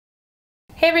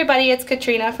Hey everybody, it's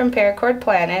Katrina from Paracord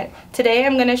Planet. Today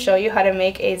I'm going to show you how to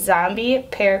make a zombie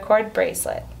paracord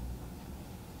bracelet.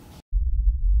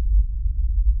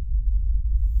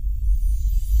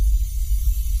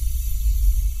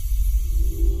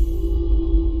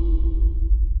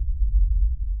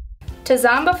 To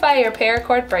zombify your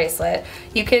paracord bracelet,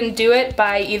 you can do it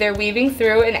by either weaving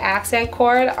through an accent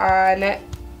cord on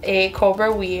a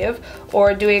cobra weave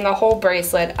or doing a whole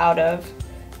bracelet out of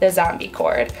the zombie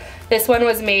cord. This one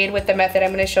was made with the method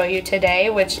I'm going to show you today,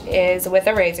 which is with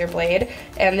a razor blade,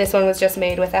 and this one was just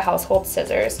made with a household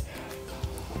scissors.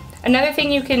 Another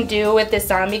thing you can do with this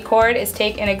zombie cord is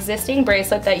take an existing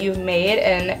bracelet that you've made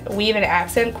and weave an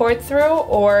accent cord through,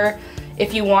 or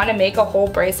if you want to make a whole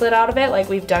bracelet out of it like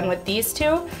we've done with these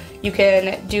two, you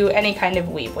can do any kind of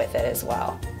weave with it as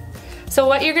well. So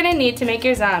what you're going to need to make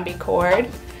your zombie cord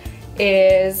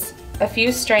is a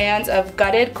few strands of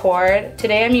gutted cord.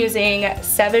 Today I'm using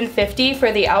 750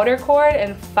 for the outer cord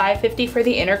and 550 for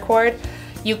the inner cord.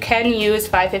 You can use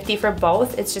 550 for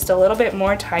both, it's just a little bit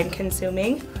more time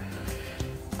consuming.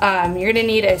 You're gonna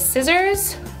need a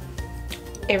scissors,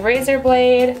 a razor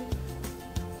blade,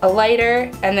 a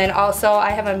lighter, and then also I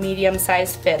have a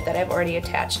medium-sized fit that I've already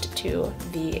attached to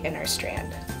the inner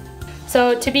strand.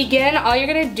 So to begin, all you're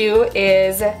gonna do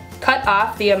is cut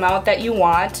off the amount that you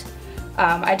want.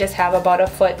 I just have about a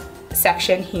foot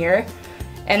section here,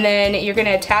 and then you're going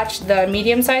to attach the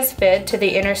medium-sized fid to the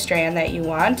inner strand that you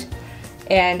want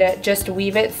and just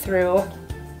weave it through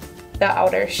the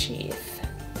outer sheath.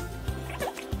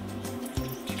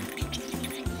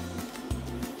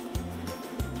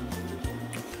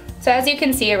 So as you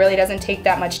can see, it really doesn't take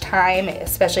that much time,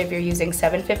 especially if you're using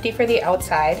 750 for the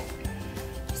outside.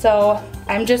 So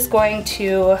I'm just going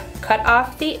to cut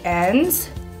off the ends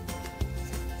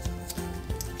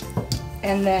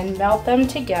and then melt them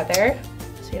together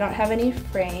so you don't have any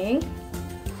fraying.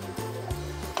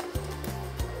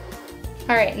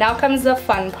 Alright, now comes the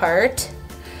fun part.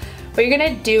 What you're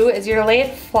going to do is you're going to lay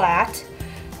it flat.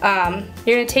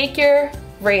 You're going to take your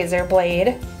razor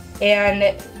blade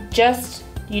and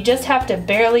you just have to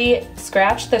barely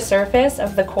scratch the surface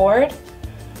of the cord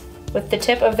with the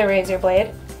tip of the razor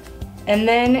blade, and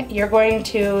then you're going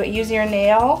to use your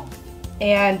nail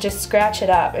and just scratch it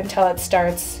up until it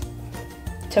starts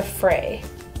to fray.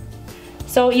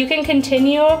 So you can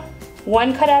continue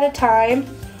one cut at a time,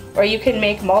 or you can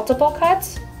make multiple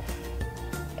cuts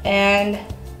and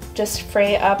just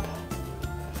fray up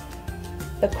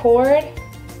the cord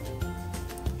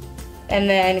and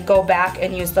then go back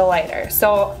and use the lighter.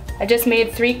 So I just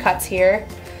made 3 cuts here.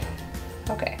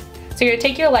 Okay, so you're gonna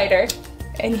take your lighter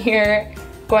and you're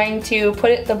going to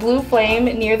put the blue flame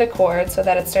near the cord so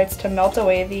that it starts to melt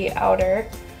away the outer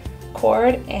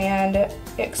cord and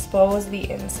expose the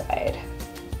inside,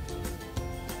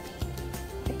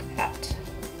 like that.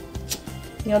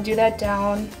 And you'll do that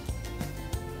down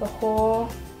the whole,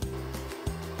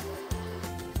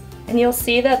 and you'll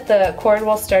see that the cord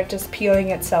will start just peeling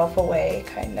itself away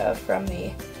kind of from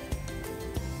the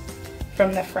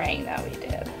fraying that we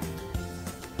did.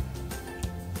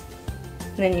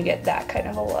 And then you get that kind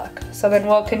of a look. So then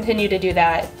we'll continue to do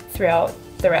that throughout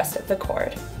the rest of the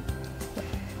cord.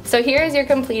 So here is your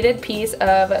completed piece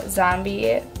of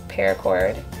zombie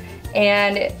paracord,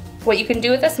 and what you can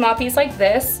do with a small piece like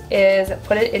this is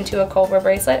put it into a cobra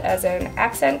bracelet as an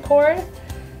accent cord,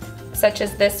 such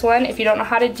as this one. If you don't know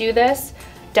how to do this,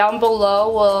 down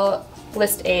below we'll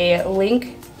list a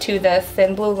link to the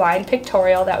thin blue line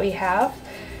pictorial that we have.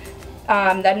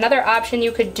 Another option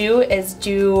you could do is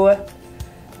do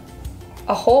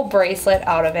a whole bracelet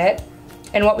out of it,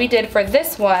 and what we did for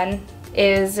this one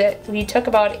is we took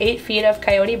about 8 feet of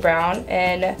coyote brown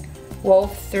and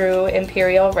wove through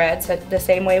imperial red, so the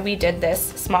same way we did this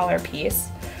smaller piece.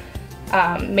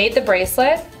 Made the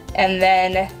bracelet, and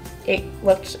then it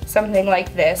looked something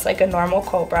like this, like a normal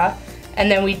cobra.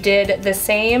 And then we did the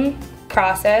same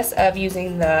process of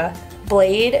using the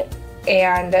blade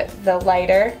and the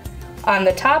lighter on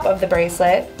the top of the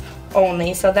bracelet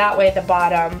only, so that way the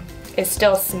bottom is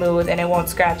still smooth and it won't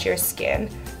scratch your skin.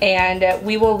 And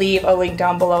we will leave a link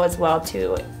down below as well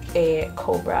to a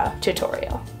cobra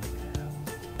tutorial.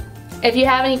 If you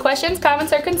have any questions,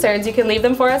 comments, or concerns, you can leave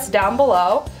them for us down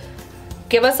below.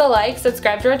 Give us a like,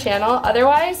 subscribe to our channel.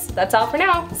 Otherwise, that's all for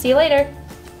now. See you later.